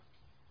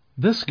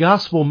This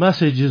gospel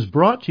message is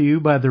brought to you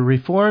by the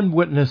Reformed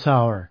Witness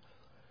Hour,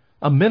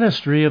 a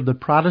ministry of the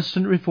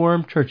Protestant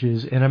Reformed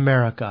churches in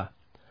America,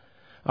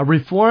 a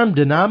Reformed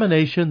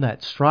denomination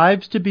that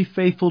strives to be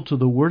faithful to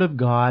the Word of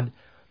God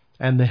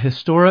and the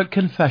historic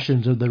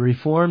confessions of the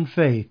Reformed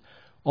faith,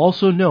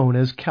 also known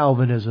as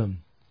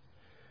Calvinism.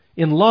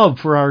 In love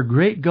for our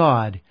great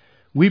God,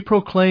 we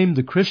proclaim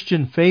the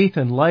Christian faith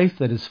and life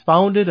that is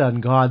founded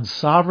on God's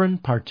sovereign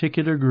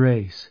particular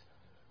grace.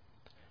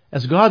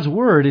 As God's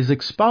Word is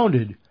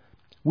expounded,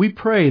 we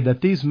pray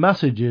that these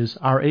messages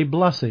are a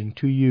blessing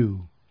to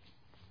you.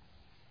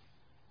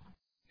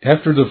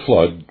 After the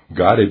flood,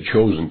 God had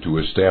chosen to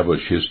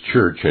establish His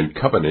church and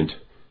covenant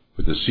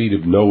with the seed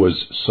of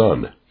Noah's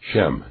son,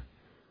 Shem.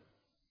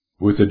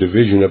 With the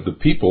division of the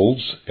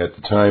peoples at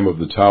the time of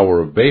the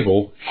Tower of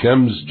Babel,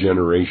 Shem's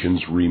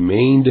generations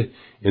remained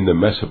in the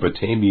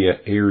Mesopotamia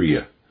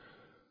area.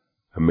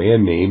 A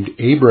man named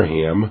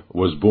Abraham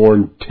was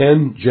born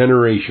 10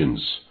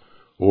 generations,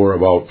 or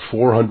about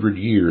 400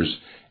 years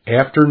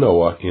after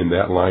Noah in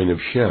that line of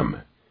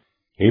Shem.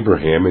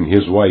 Abraham and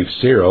his wife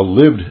Sarah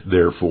lived,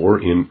 therefore,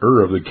 in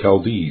Ur of the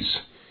Chaldees.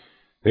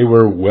 They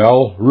were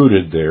well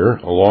rooted there,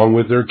 along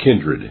with their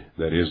kindred,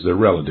 that is, their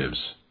relatives.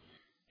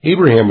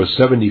 Abraham was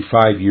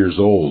 75 years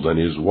old, and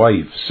his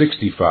wife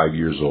 65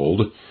 years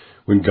old,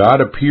 when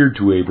God appeared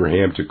to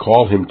Abraham to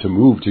call him to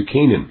move to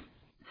Canaan.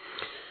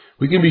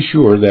 We can be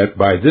sure that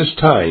by this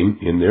time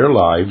in their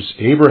lives,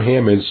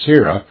 Abraham and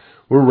Sarah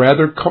were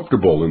rather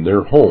comfortable in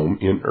their home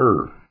in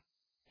Ur.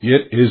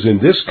 It is in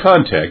this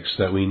context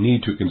that we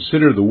need to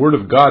consider the Word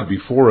of God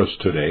before us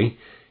today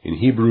in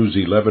Hebrews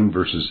 11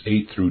 verses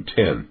 8 through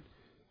 10.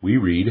 We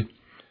read,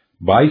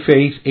 "By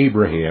faith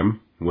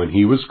Abraham, when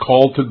he was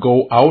called to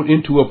go out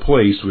into a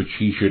place which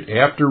he should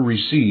after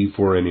receive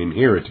for an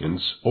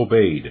inheritance,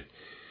 obeyed.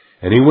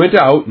 And he went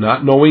out,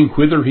 not knowing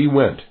whither he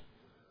went.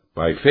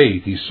 By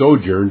faith he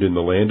sojourned in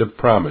the land of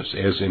promise,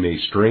 as in a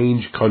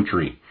strange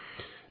country,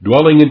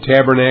 dwelling in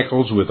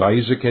tabernacles with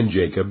Isaac and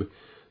Jacob,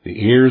 the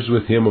heirs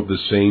with him of the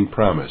same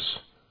promise.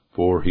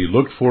 For he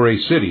looked for a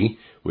city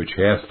which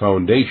hath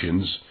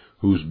foundations,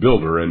 whose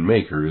builder and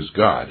maker is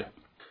God."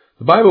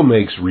 The Bible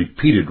makes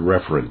repeated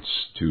reference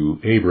to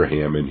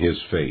Abraham and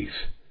his faith.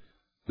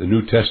 The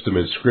New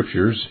Testament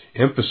scriptures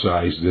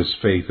emphasize this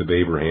faith of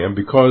Abraham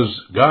because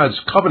God's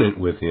covenant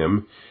with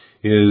him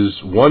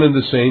is one and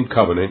the same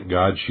covenant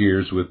God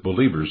shares with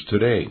believers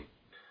today.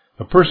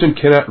 A person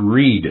cannot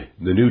read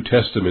the New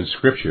Testament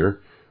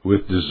scripture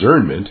with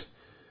discernment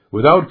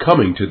without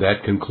coming to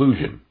that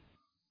conclusion.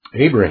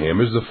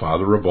 Abraham is the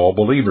father of all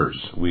believers,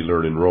 we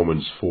learn in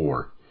Romans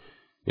 4.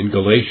 In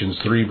Galatians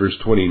 3 verse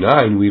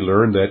 29, we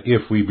learn that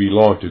if we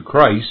belong to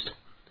Christ,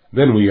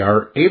 then we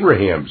are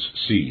Abraham's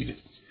seed.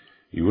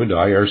 You and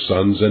I are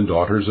sons and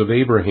daughters of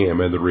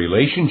Abraham, and the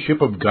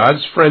relationship of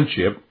God's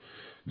friendship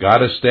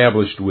God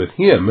established with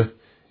him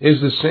is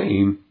the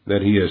same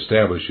that he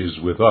establishes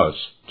with us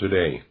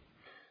today.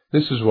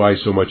 This is why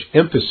so much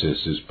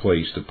emphasis is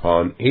placed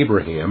upon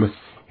Abraham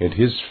and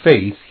his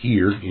faith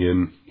here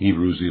in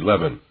Hebrews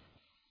 11.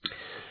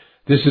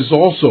 This is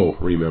also,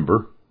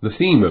 remember, the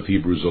theme of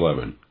Hebrews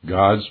 11.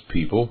 God's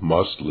people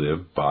must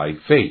live by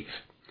faith.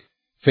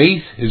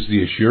 Faith is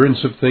the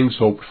assurance of things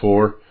hoped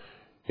for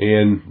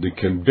and the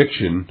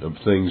conviction of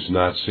things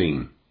not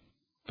seen.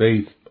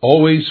 Faith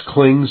always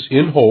clings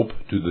in hope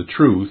to the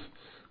truth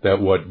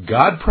that what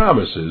God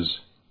promises,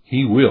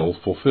 He will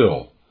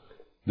fulfill.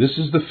 This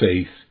is the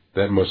faith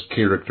that must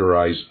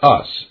characterize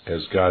us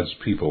as God's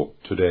people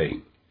today.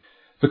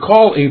 The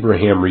call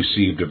Abraham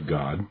received of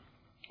God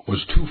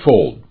was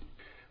twofold.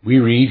 We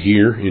read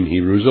here in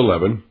Hebrews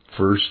 11,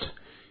 first,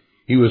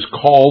 he was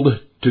called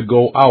to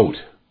go out.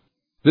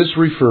 This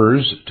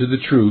refers to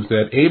the truth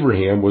that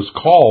Abraham was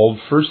called,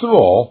 first of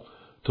all,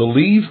 to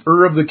leave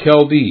Ur of the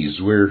Chaldees,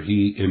 where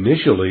he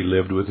initially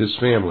lived with his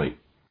family.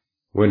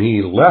 When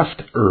he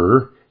left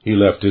Ur, he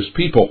left his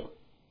people,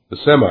 the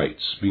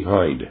Semites,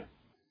 behind.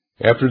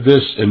 After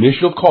this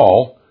initial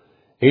call,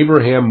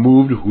 Abraham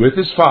moved with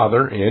his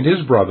father and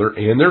his brother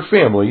and their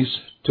families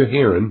to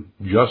Haran,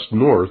 just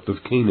north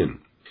of Canaan.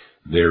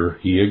 There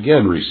he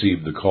again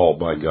received the call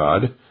by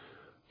God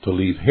to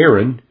leave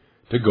Haran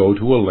to go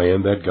to a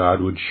land that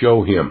God would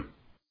show him.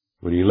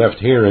 When he left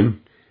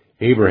Haran,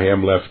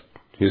 Abraham left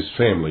his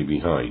family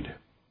behind.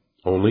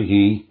 Only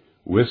he,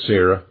 with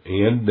Sarah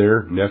and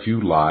their nephew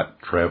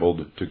Lot,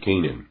 traveled to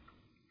Canaan.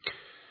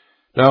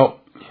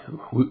 Now,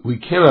 we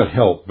cannot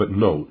help but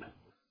note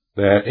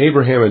that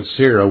Abraham and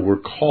Sarah were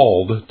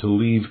called to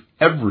leave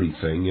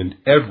everything and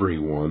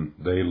everyone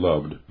they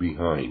loved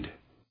behind.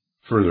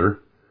 Further,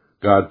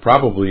 God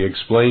probably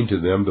explained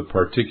to them the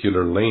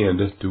particular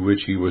land to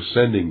which He was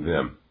sending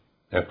them.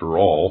 After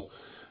all,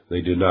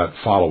 they did not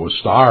follow a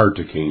star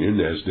to Canaan,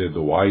 as did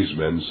the wise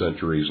men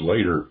centuries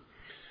later.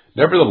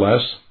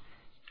 Nevertheless,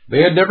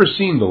 they had never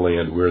seen the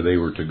land where they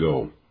were to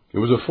go. It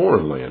was a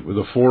foreign land with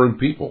a foreign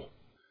people.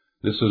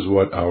 This is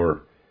what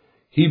our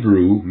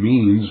Hebrew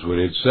means when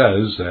it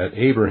says that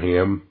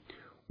Abraham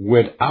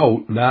went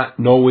out not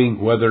knowing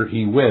whether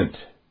he went.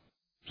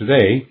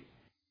 Today,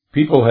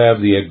 People have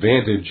the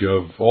advantage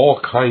of all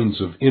kinds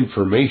of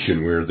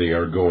information where they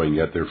are going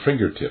at their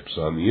fingertips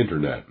on the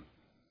Internet.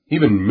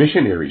 Even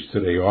missionaries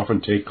today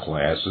often take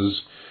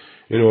classes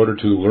in order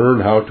to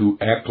learn how to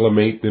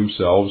acclimate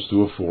themselves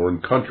to a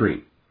foreign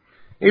country.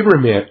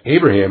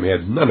 Abraham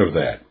had none of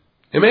that.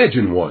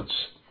 Imagine once,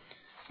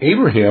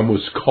 Abraham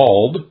was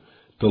called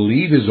to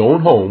leave his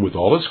own home with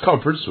all its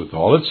comforts, with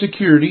all its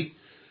security,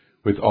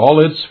 with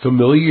all its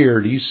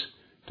familiarities,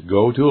 to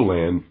go to a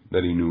land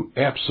that he knew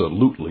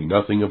absolutely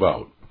nothing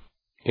about.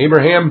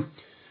 Abraham,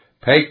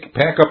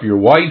 pack up your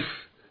wife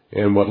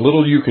and what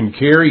little you can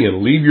carry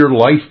and leave your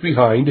life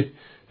behind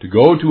to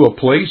go to a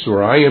place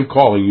where I am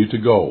calling you to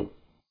go.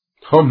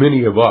 How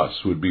many of us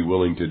would be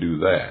willing to do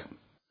that?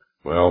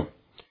 Well,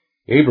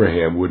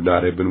 Abraham would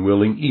not have been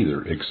willing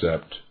either,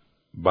 except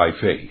by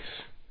faith.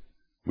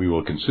 We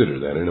will consider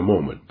that in a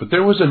moment. But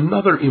there was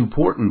another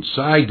important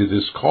side to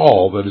this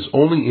call that is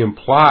only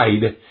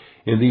implied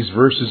in these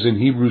verses in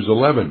Hebrews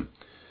 11.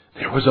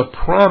 There was a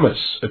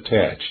promise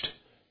attached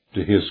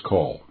to his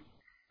call.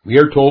 We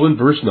are told in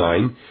verse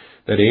 9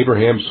 that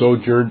Abraham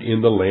sojourned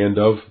in the land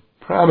of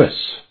promise,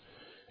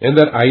 and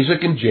that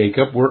Isaac and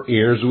Jacob were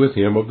heirs with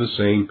him of the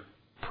same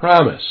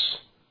promise.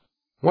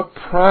 What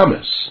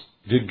promise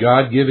did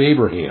God give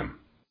Abraham?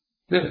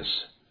 This: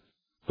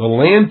 the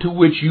land to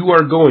which you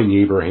are going,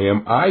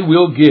 Abraham, I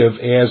will give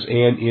as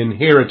an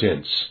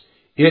inheritance.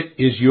 It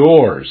is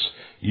yours.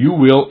 You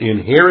will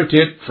inherit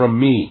it from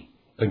me.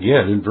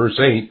 Again, in verse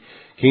 8,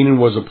 Canaan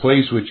was a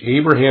place which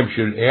Abraham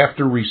should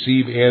after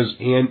receive as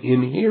an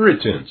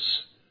inheritance.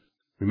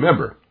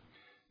 Remember,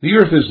 the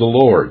earth is the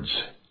Lord's.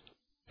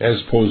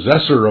 As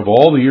possessor of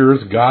all the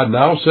earth, God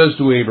now says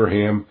to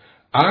Abraham,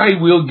 I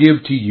will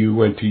give to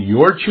you and to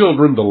your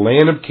children the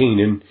land of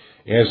Canaan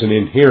as an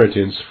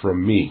inheritance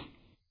from me.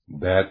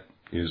 That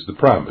is the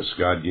promise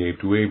God gave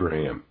to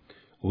Abraham.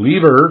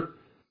 Leave Ur,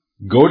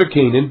 go to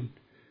Canaan,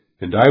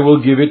 and I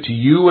will give it to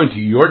you and to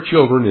your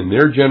children in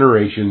their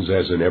generations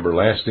as an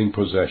everlasting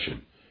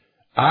possession.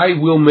 I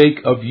will make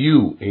of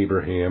you,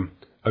 Abraham,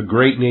 a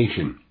great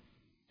nation,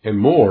 and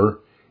more,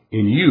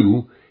 in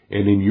you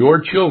and in your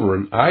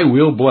children I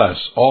will bless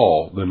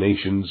all the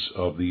nations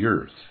of the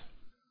earth.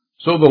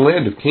 So the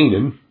land of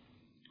Canaan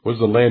was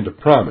the land of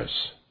promise.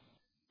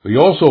 We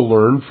also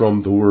learn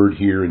from the word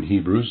here in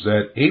Hebrews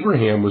that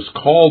Abraham was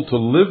called to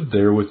live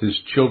there with his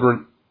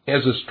children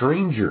as a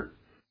stranger.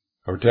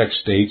 Our text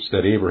states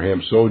that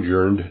Abraham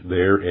sojourned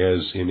there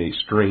as in a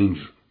strange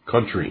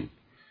country.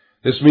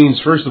 This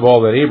means, first of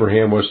all, that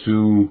Abraham was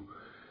to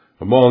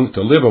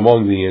live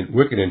among the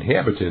wicked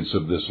inhabitants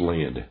of this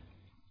land.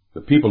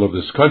 The people of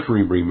this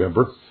country,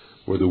 remember,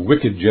 were the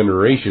wicked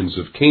generations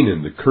of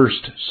Canaan, the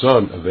cursed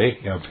son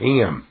of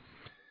Ham.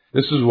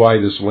 This is why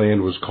this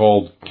land was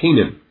called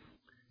Canaan.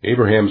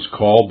 Abraham's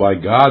call by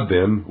God,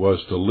 then, was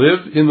to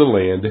live in the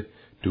land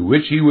to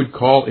which he would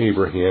call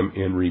Abraham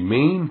and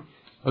remain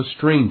a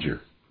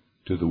stranger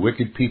to the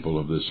wicked people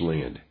of this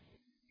land.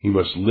 He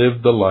must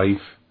live the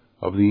life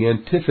of the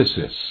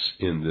antithesis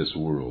in this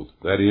world,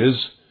 that is,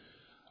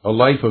 a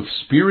life of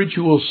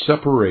spiritual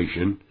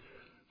separation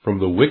from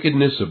the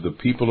wickedness of the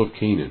people of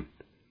Canaan.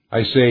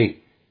 I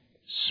say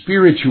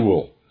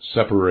spiritual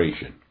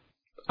separation.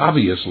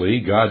 Obviously,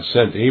 God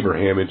sent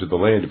Abraham into the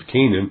land of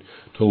Canaan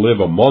to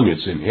live among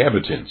its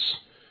inhabitants.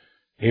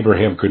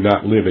 Abraham could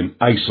not live in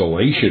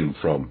isolation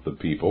from the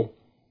people,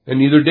 and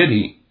neither did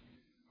he.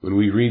 When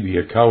we read the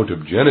account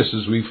of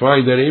Genesis, we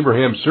find that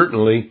Abraham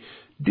certainly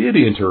did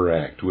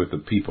interact with the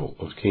people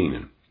of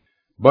Canaan.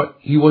 But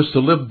he was to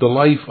live the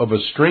life of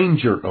a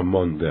stranger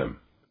among them.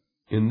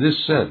 In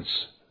this sense,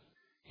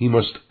 he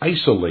must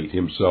isolate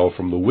himself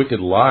from the wicked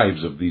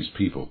lives of these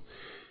people.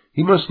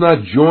 He must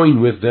not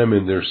join with them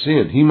in their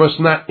sin. He must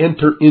not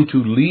enter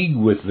into league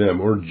with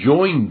them or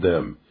join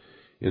them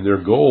in their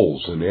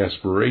goals and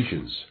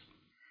aspirations.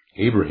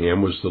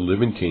 Abraham was to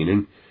live in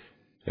Canaan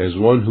as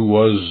one who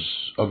was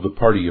of the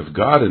party of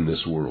God in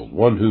this world,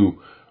 one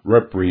who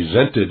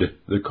represented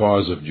the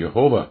cause of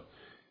Jehovah.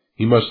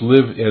 He must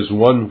live as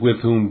one with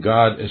whom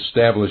God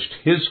established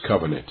his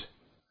covenant.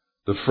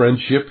 The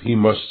friendship he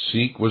must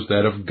seek was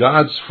that of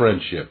God's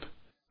friendship.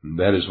 And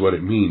that is what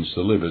it means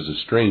to live as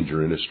a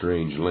stranger in a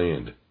strange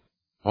land.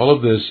 All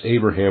of this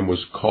Abraham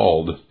was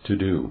called to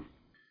do.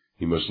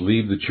 He must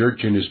leave the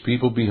church and his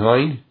people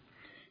behind.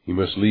 He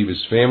must leave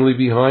his family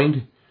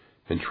behind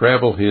and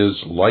travel his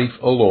life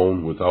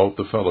alone without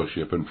the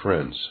fellowship and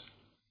friends.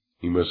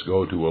 He must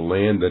go to a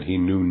land that he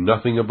knew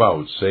nothing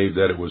about, save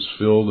that it was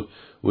filled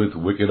with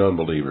wicked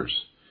unbelievers.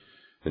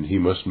 And he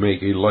must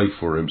make a life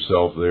for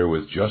himself there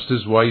with just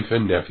his wife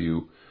and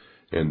nephew,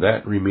 and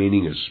that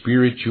remaining a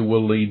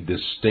spiritually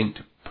distinct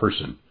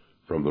person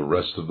from the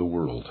rest of the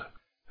world.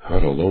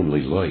 What a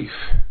lonely life.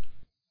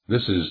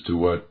 This is to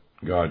what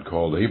God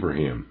called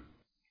Abraham.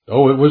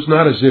 Oh, it was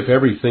not as if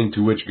everything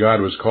to which God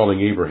was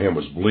calling Abraham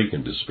was bleak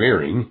and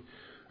despairing.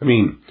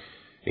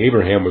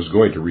 Abraham was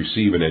going to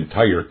receive an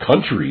entire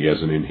country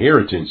as an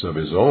inheritance of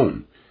his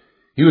own.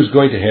 He was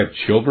going to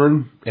have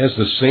children as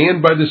the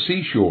sand by the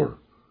seashore,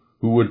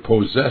 who would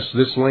possess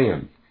this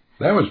land.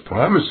 That was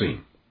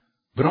promising.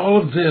 But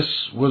all of this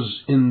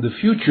was in the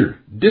future,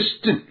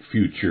 distant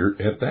future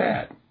at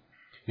that.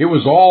 It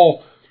was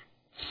all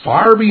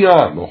far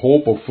beyond the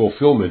hope of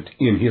fulfillment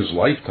in his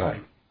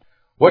lifetime.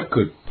 What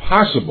could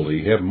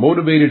possibly have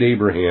motivated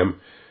Abraham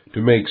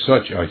to make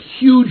such a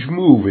huge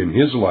move in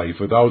his life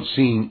without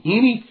seeing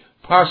any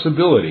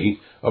possibility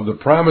of the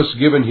promise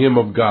given him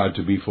of God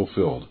to be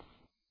fulfilled?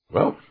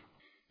 Well,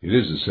 it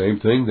is the same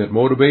thing that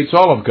motivates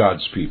all of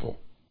God's people: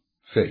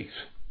 faith.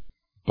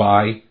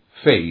 By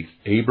faith,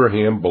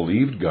 Abraham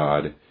believed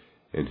God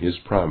and his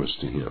promise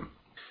to him.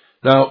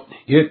 Now,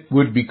 it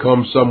would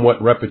become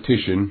somewhat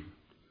repetition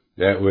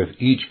that with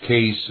each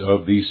case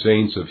of these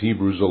saints of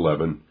Hebrews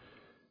 11,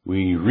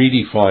 we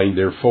redefine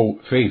their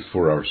faith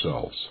for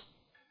ourselves.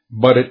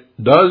 But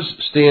it does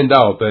stand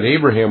out that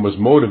Abraham was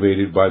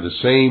motivated by the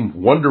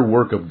same wonder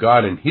work of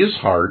God in his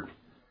heart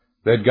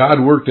that God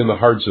worked in the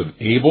hearts of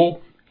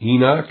Abel,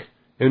 Enoch,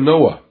 and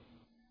Noah.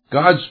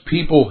 God's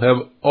people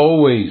have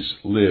always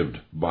lived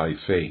by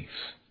faith.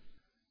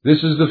 This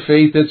is the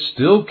faith that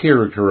still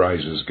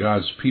characterizes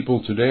God's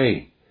people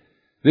today.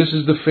 This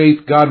is the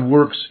faith God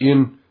works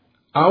in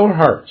our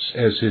hearts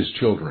as his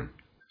children.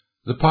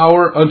 The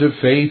power unto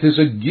faith is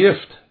a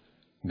gift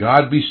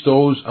God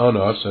bestows on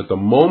us at the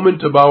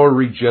moment of our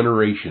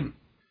regeneration.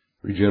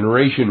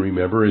 Regeneration,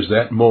 remember, is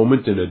that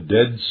moment in a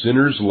dead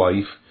sinner's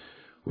life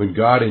when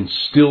God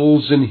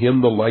instills in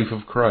him the life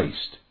of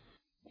Christ.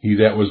 He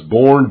that was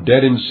born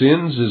dead in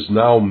sins is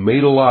now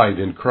made alive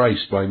in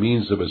Christ by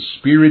means of a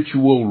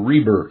spiritual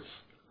rebirth,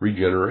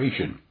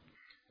 regeneration.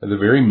 At the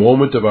very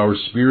moment of our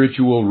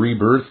spiritual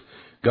rebirth,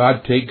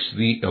 God takes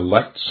the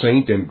elect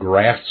saint and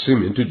grafts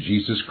him into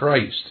Jesus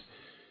Christ.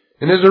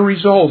 And as a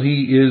result,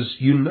 he is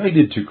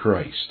united to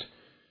Christ.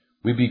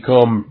 We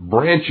become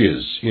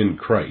branches in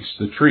Christ,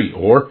 the tree,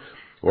 or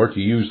to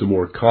use the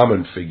more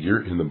common figure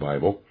in the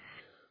Bible,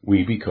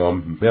 we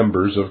become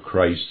members of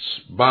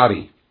Christ's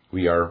body.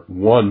 We are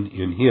one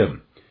in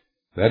him.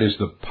 That is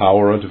the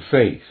power unto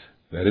faith.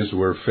 That is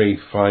where faith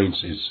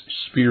finds its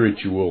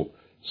spiritual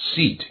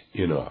seat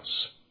in us.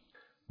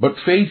 But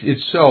faith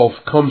itself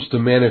comes to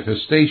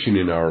manifestation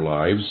in our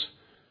lives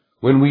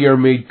when we are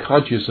made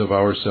conscious of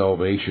our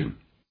salvation.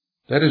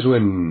 That is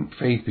when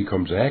faith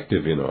becomes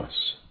active in us.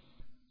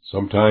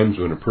 Sometimes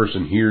when a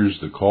person hears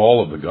the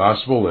call of the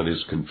gospel and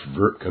is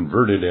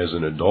converted as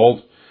an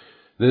adult,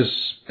 this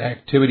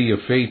activity of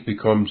faith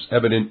becomes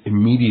evident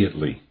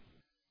immediately.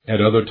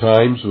 At other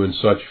times, when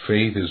such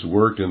faith is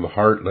worked in the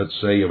heart, let's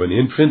say, of an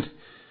infant,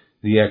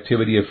 the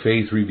activity of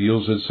faith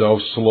reveals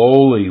itself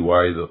slowly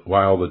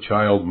while the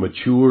child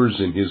matures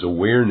in his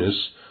awareness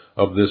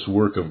of this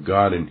work of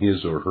God in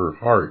his or her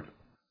heart.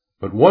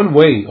 But one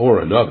way or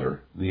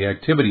another, the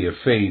activity of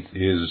faith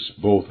is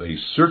both a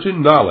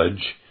certain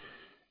knowledge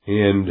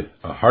and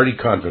a hearty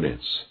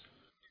confidence.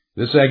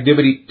 This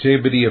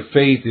activity of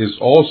faith is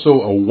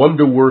also a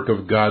wonder work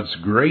of God's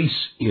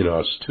grace in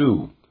us,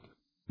 too.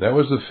 That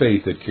was the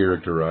faith that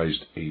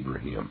characterized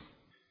Abraham.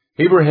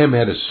 Abraham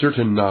had a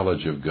certain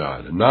knowledge of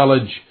God, a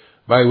knowledge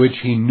by which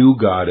he knew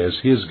God as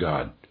his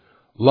God,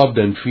 loved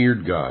and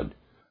feared God,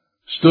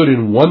 stood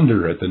in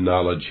wonder at the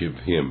knowledge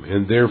of him,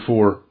 and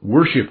therefore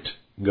worshipped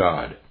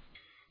God.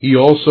 He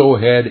also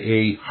had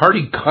a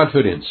hearty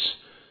confidence.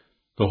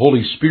 The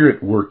Holy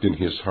Spirit worked in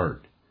his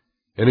heart,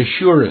 an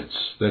assurance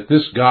that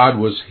this God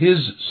was his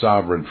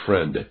sovereign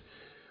friend,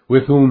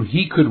 with whom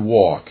he could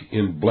walk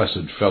in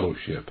blessed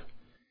fellowship.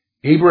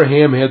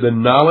 Abraham had the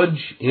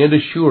knowledge and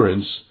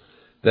assurance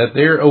that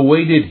there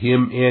awaited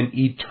him an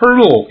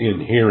eternal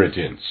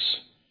inheritance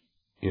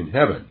in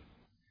heaven.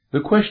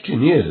 The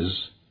question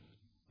is,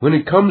 when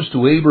it comes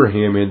to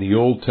Abraham and the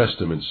Old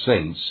Testament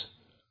saints,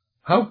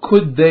 how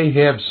could they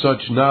have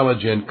such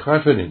knowledge and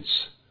confidence?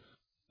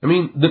 I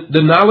mean,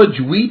 the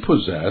knowledge we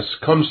possess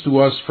comes to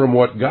us from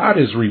what God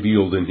has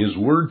revealed in his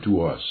word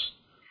to us.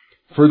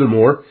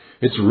 Furthermore,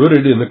 it's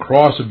rooted in the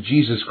cross of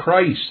Jesus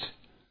Christ.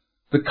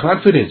 The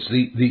confidence,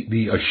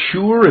 the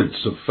assurance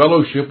of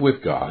fellowship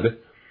with God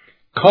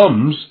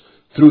comes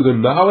through the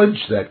knowledge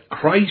that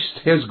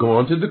Christ has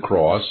gone to the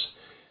cross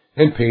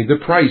and paid the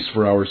price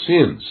for our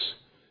sins.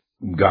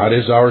 God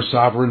is our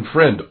sovereign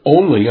friend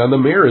only on the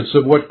merits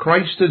of what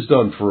Christ has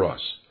done for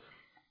us.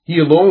 He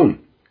alone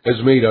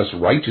has made us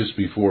righteous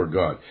before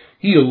God.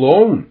 He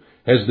alone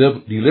has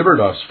delivered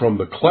us from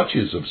the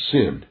clutches of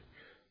sin.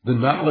 The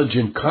knowledge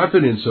and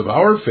confidence of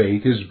our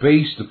faith is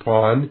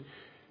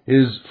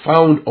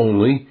found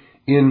only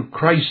in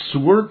Christ's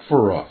work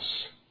for us.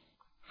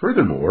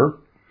 Furthermore,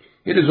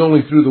 it is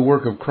only through the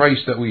work of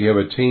Christ that we have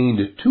attained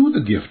to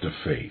the gift of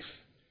faith.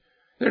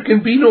 There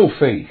can be no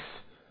faith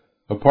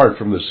apart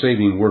from the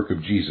saving work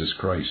of Jesus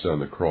Christ on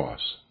the cross.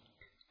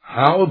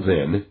 How,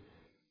 then,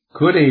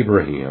 could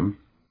Abraham,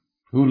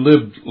 who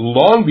lived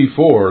long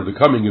before the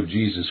coming of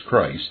Jesus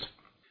Christ,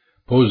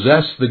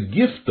 possess the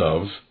gift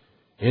of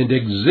and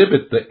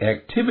exhibit the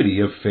activity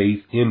of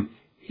faith in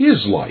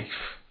his life?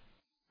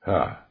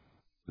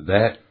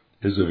 That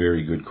is a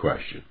very good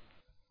question.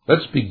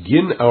 Let's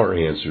begin our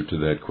answer to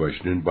that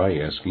question by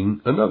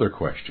asking another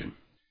question.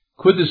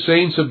 Could the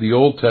saints of the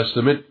Old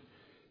Testament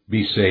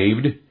be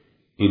saved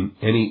in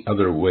any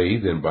other way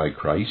than by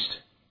Christ?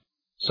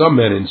 Some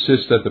men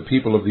insist that the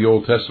people of the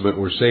Old Testament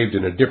were saved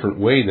in a different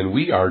way than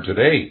we are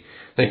today.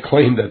 They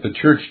claim that the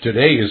church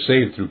today is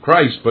saved through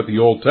Christ, but the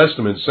Old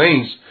Testament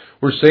saints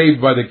were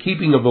saved by the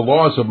keeping of the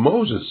laws of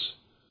Moses.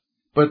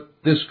 But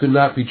this could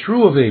not be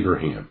true of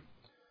Abraham.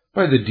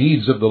 By the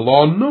deeds of the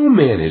law, no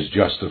man is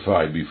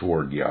justified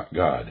before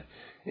God.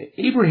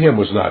 Abraham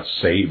was not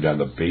saved on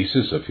the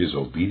basis of his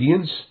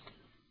obedience.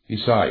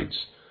 Besides,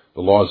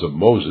 the laws of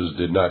Moses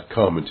did not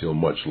come until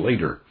much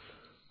later.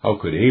 How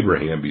could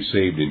Abraham be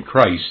saved in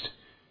Christ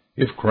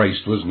if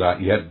Christ was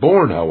not yet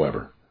born,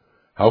 however?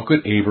 How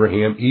could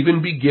Abraham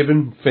even be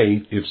given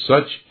faith if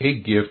such a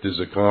gift is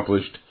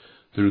accomplished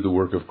through the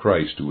work of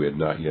Christ who had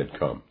not yet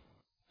come?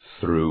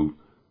 Through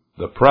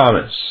the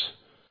promise.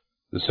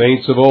 The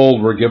saints of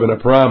old were given a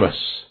promise,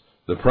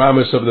 the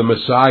promise of the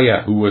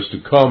Messiah who was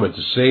to come and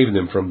to save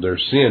them from their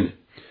sin.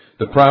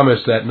 The promise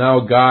that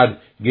now God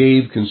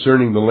gave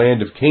concerning the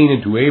land of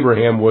Canaan to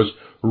Abraham was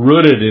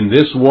rooted in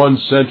this one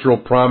central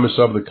promise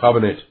of the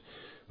covenant.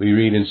 We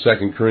read in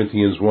 2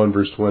 Corinthians 1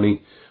 verse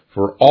 20,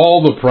 "For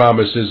all the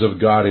promises of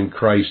God in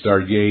Christ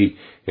are yea,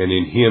 and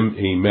in him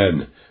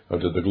amen,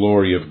 unto the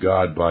glory of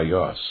God by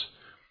us."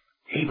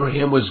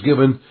 Abraham was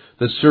given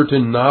the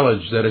certain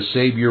knowledge that a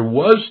Savior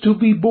was to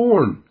be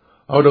born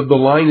out of the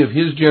line of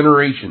his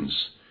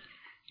generations,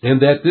 and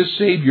that this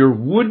Savior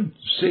would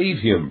save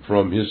him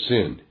from his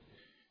sin.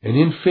 And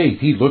in faith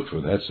he looked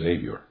for that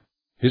Savior.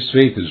 His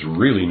faith is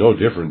really no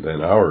different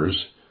than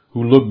ours,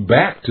 who look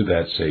back to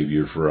that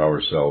Savior for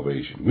our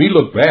salvation. We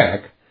look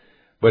back,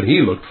 but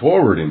he looked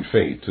forward in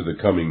faith to the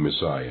coming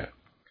Messiah.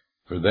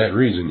 For that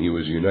reason he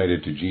was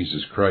united to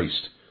Jesus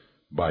Christ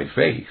by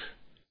faith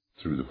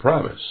through the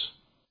promise.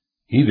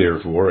 He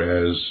therefore,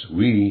 as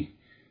we,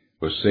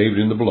 was saved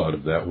in the blood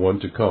of that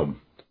one to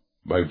come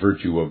by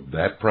virtue of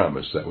that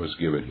promise that was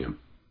given him.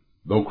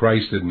 Though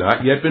Christ had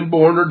not yet been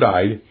born or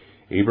died,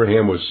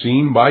 Abraham was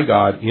seen by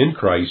God in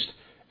Christ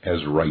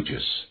as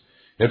righteous.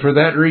 And for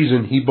that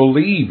reason he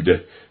believed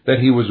that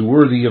he was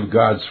worthy of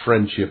God's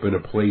friendship and a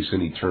place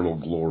in eternal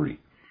glory.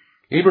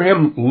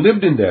 Abraham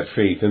lived in that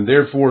faith, and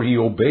therefore he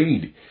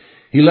obeyed.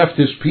 He left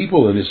his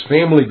people and his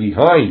family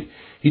behind.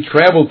 He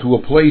traveled to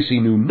a place he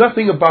knew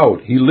nothing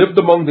about. He lived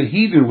among the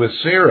heathen with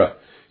Sarah,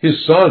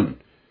 his son,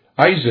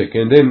 Isaac,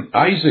 and then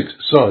Isaac's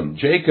son,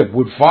 Jacob,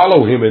 would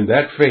follow him in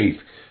that faith,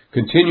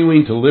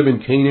 continuing to live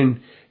in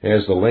Canaan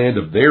as the land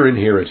of their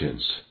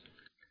inheritance.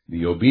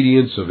 The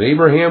obedience of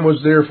Abraham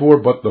was therefore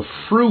but the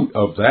fruit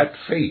of that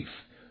faith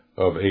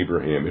of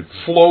Abraham. It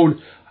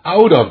flowed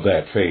out of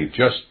that faith,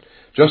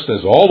 just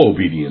as all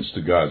obedience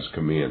to God's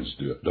commands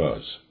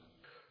does.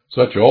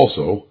 Such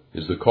also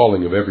is the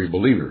calling of every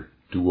believer,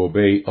 to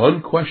obey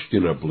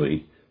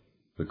unquestionably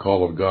the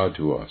call of God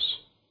to us.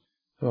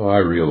 Oh, I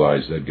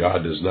realize that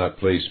God does not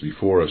place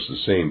before us the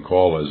same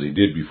call as he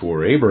did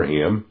before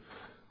Abraham,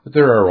 but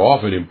there are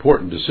often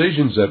important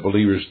decisions that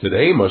believers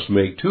today must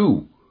make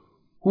too.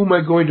 Who am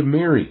I going to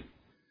marry?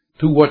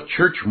 To what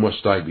church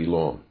must I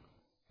belong?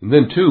 And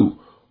then too,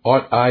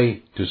 ought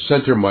I to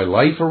center my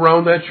life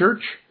around that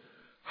church?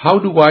 How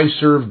do I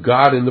serve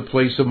God in the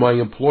place of my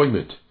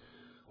employment?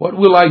 What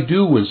will I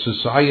do when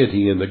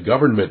society and the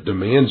government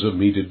demands of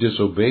me to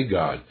disobey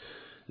God?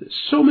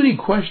 So many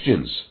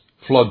questions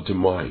flood to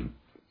mind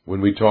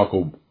when we talk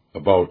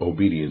about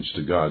obedience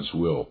to God's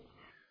will.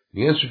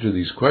 The answer to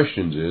these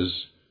questions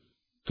is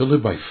to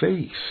live by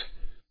faith.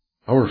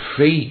 Our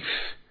faith,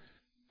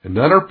 and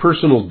not our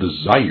personal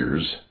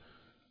desires,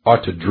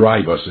 ought to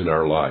drive us in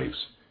our lives.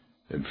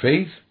 And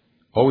faith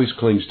always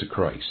clings to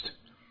Christ.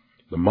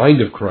 The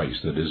mind of Christ,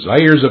 the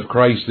desires of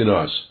Christ in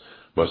us,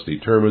 must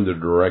determine the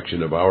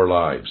direction of our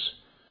lives.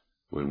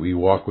 When we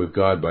walk with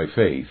God by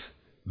faith,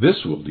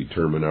 this will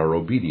determine our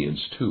obedience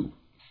too.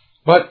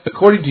 But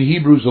according to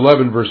Hebrews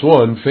 11 verse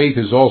 1, faith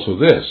is also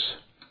this,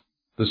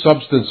 the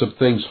substance of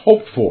things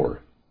hoped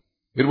for.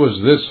 It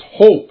was this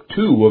hope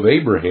too of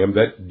Abraham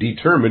that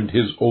determined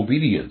his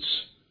obedience.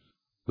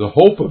 The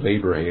hope of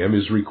Abraham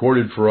is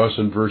recorded for us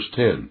in verse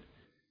 10.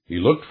 He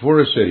looked for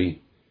a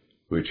city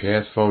which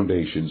hath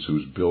foundations,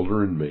 whose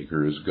builder and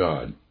maker is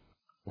God.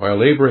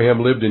 While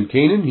Abraham lived in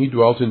Canaan, he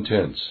dwelt in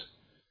tents.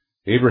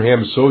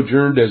 Abraham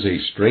sojourned as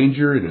a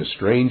stranger in a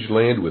strange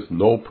land with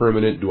no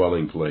permanent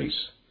dwelling place.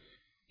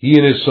 He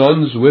and his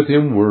sons with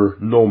him were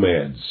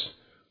nomads,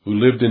 who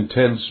lived in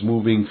tents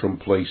moving from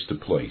place to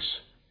place.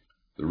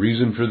 The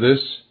reason for this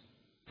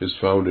is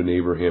found in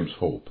Abraham's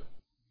hope.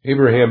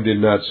 Abraham did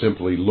not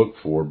simply look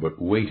for,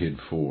 but waited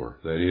for.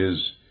 That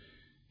is,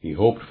 he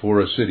hoped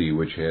for a city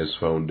which has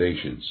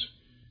foundations.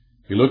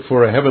 He looked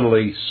for a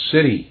heavenly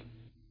city,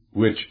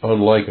 which,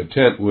 unlike a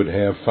tent, would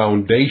have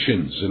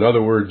foundations. In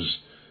other words,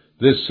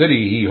 this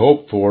city he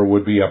hoped for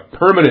would be a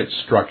permanent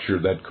structure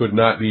that could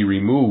not be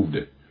removed.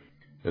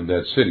 And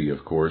that city,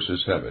 of course,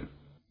 is heaven.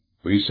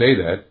 We say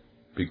that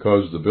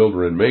because the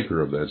builder and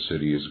maker of that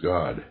city is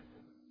God.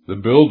 The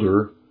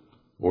builder,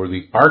 or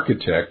the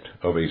architect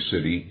of a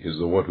city, is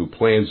the one who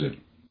plans it.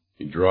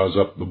 He draws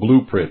up the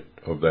blueprint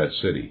of that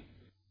city.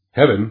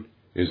 Heaven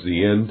is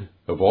the end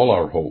of all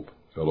our hope,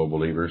 fellow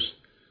believers.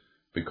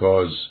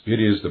 because it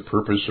is the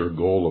purpose or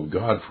goal of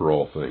God for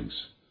all things.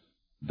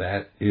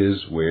 That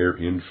is where,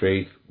 in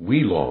faith,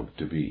 we long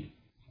to be.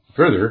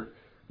 Further,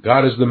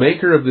 God is the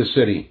maker of this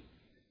city.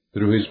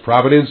 Through His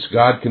providence,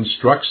 God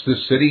constructs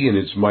this city in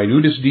its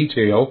minutest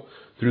detail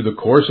through the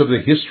course of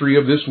the history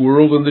of this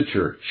world and the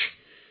church.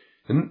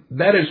 And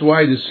that is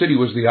why this city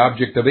was the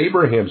object of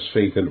Abraham's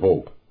faith and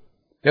hope.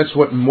 That's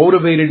what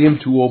motivated him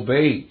to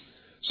obey.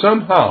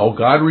 Somehow,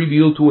 God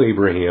revealed to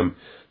Abraham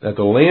that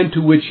the land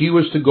to which he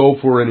was to go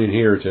for an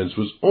inheritance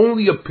was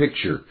only a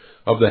picture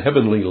of the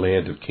heavenly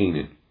land of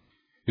Canaan.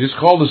 It is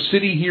called a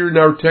city here in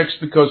our text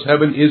because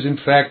heaven is, in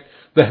fact,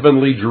 the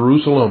heavenly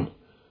Jerusalem.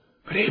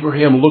 But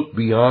Abraham looked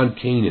beyond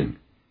Canaan.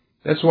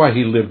 That's why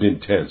he lived in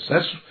tents.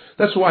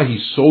 That's why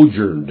he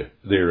sojourned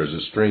there as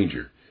a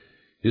stranger.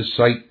 His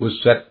sight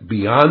was set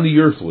beyond the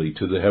earthly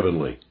to the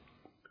heavenly.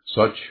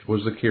 Such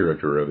was the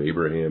character of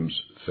Abraham's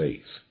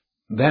faith.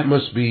 That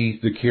must be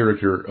the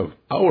character of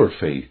our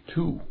faith,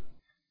 too.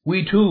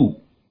 We, too,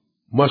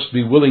 must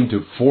be willing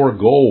to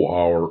forego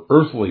our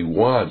earthly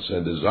wants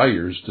and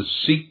desires to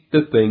seek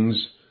the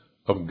things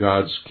of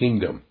God's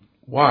kingdom.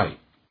 Why?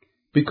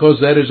 Because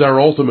that is our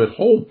ultimate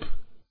hope.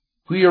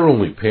 We are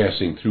only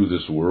passing through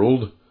this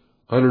world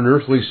on an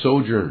earthly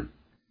sojourn.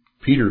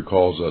 Peter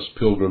calls us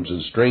pilgrims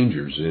and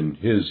strangers in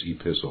his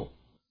epistle.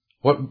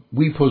 What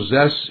we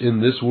possess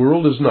in this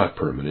world is not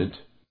permanent,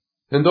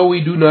 and though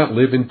we do not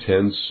live in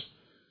tents,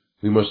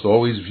 we must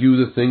always view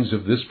the things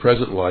of this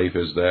present life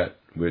as that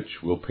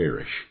which will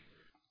perish.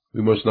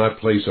 We must not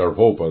place our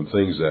hope on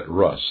things that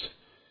rust,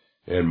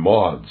 and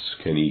moths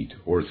can eat,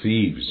 or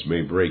thieves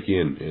may break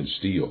in and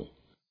steal.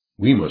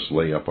 We must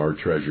lay up our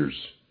treasures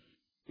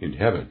in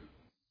heaven,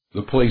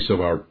 the place of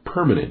our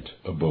permanent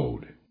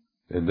abode.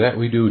 And that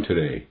we do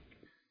today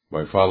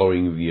by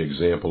following the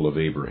example of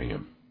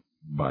Abraham,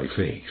 by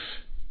faith.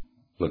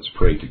 Let's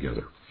pray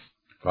together.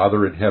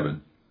 Father in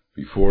heaven,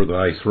 before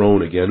Thy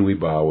throne again we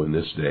bow in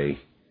this day.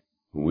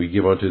 We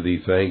give unto Thee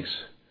thanks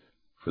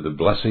for the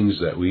blessings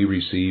that we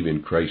receive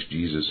in Christ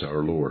Jesus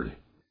our Lord,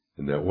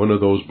 and that one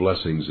of those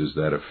blessings is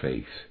that of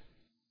faith.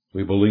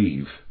 We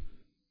believe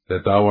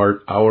that Thou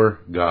art our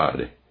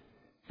God,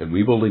 and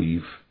we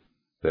believe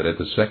that at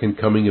the second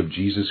coming of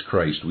Jesus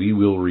Christ we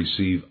will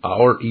receive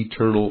our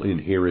eternal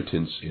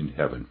inheritance in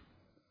heaven.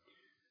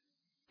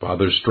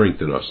 Father,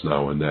 strengthen us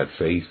now in that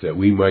faith, that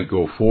we might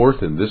go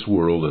forth in this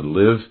world and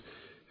live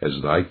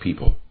as Thy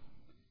people.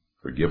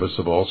 Forgive us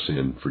of all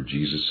sin for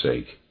Jesus'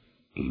 sake.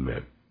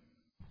 Amen.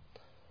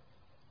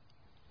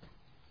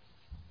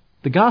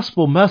 The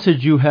gospel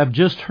message you have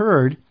just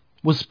heard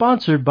was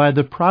sponsored by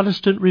the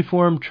Protestant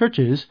Reformed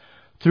Churches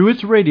through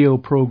its radio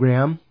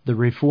program, The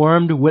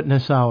Reformed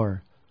Witness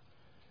Hour.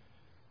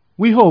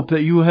 We hope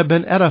that you have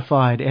been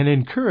edified and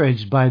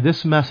encouraged by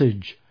this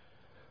message.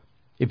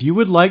 If you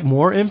would like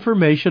more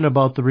information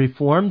about the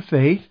Reformed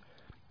faith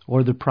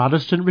or the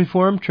Protestant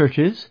Reformed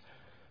Churches,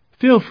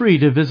 feel free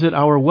to visit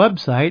our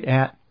website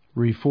at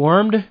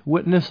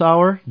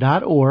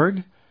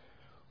reformedwitnesshour.org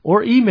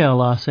or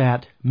email us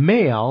at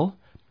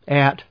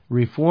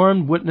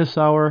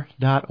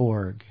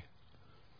mail@reformedwitnesshour.org.